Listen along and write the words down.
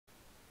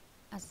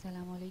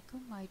Assalamu alaikum.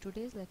 My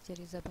today's lecture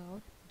is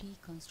about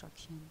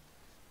deconstruction.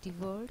 The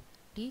word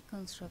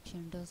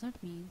deconstruction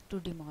doesn't mean to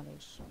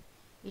demolish.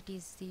 It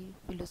is the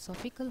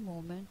philosophical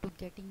movement to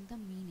getting the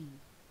meaning.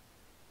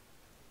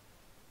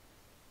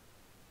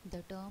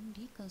 The term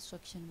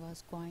deconstruction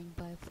was coined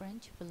by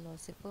French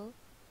philosopher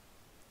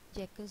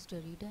Jacques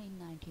Derrida in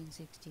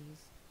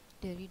 1960s.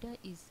 Derrida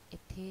is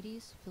a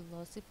theorist,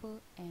 philosopher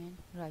and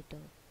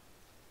writer.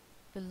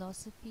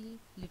 Philosophy,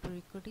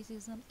 literary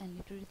criticism and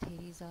literary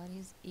theories are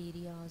his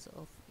areas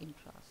of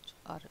interest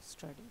or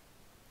study.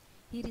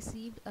 He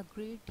received a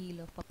great deal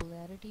of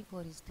popularity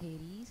for his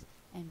theories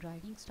and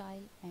writing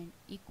style and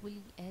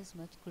equally as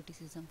much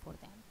criticism for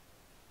them.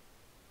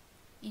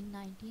 In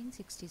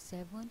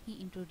 1967, he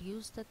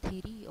introduced the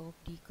theory of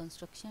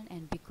deconstruction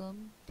and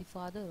became the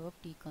father of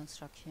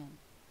deconstruction.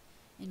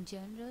 In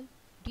general,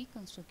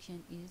 deconstruction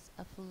is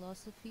a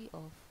philosophy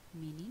of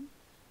meaning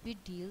which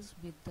deals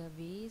with the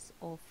ways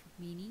of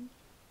meaning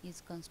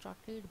is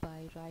constructed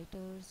by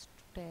writers,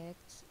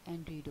 texts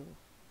and reader.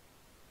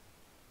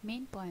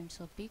 Main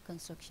points of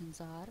deconstructions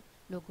are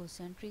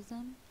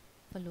logocentrism,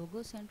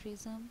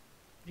 phallogocentrism,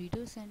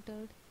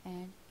 reader-centered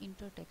and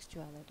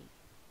intertextuality.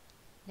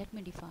 Let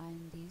me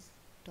define these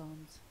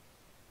terms.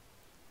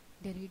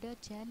 Derrida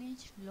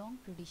challenged long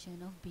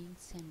tradition of being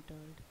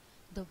centered.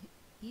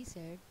 He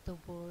said the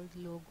word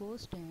logo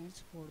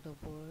stands for the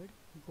word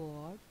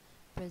God,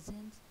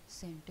 presence,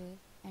 center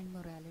and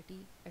morality,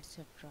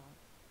 etc.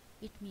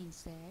 It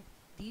means that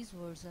these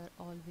words are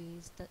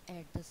always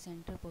at the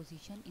center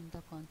position in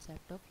the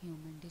concept of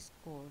human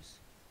discourse.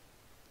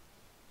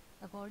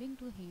 According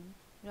to him,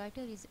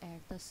 writer is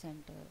at the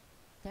center.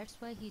 That's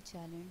why he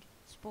challenged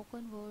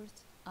spoken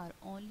words are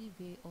only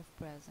way of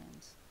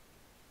presence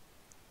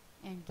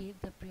and gave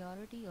the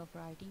priority of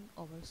writing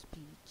over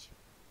speech.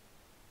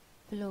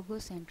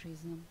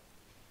 Phallogocentrism.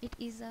 It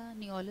is a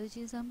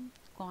neologism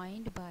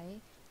coined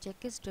by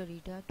Jacques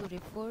Derrida to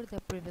refer the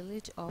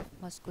privilege of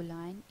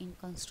masculine in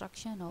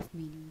construction of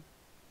meaning.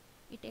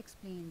 It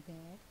explained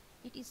that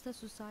it is the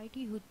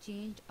society who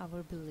changed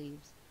our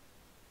beliefs.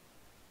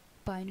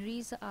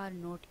 Binaries are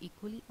not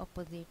equally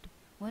opposite.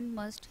 One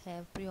must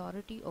have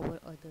priority over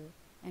other,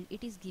 and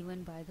it is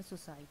given by the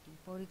society.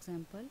 For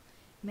example,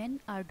 men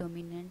are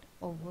dominant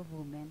over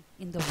women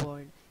in the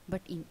world,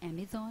 but in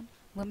Amazon,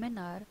 women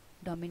are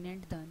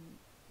dominant than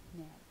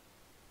men.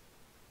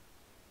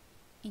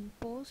 In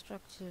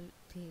post-structural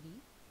theory,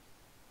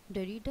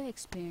 Derrida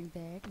explained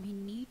that we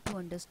need to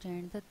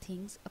understand the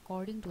things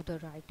according to the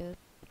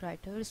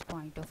writer's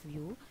point of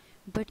view,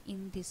 but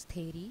in this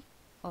theory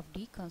of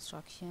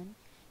deconstruction,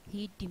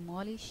 he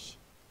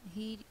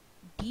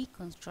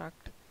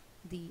deconstruct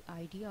the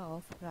idea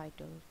of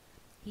writer.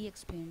 He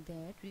explained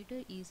that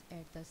reader is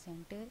at the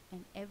center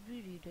and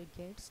every reader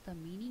gets the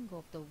meaning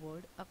of the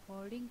word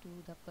according to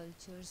the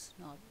culture's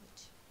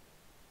knowledge.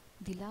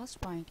 The last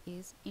point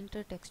is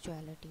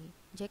intertextuality.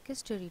 Jacques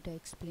Derrida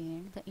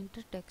explained the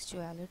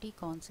intertextuality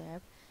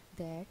concept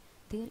that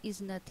there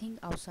is nothing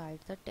outside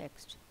the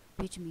text,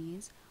 which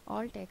means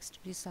all text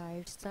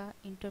resides the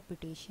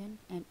interpretation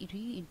and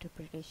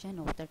reinterpretation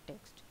of the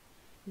text.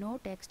 No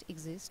text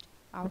exists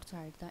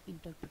outside the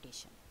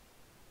interpretation.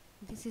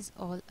 This is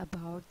all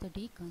about the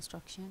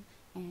deconstruction,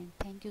 and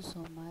thank you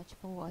so much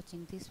for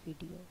watching this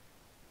video.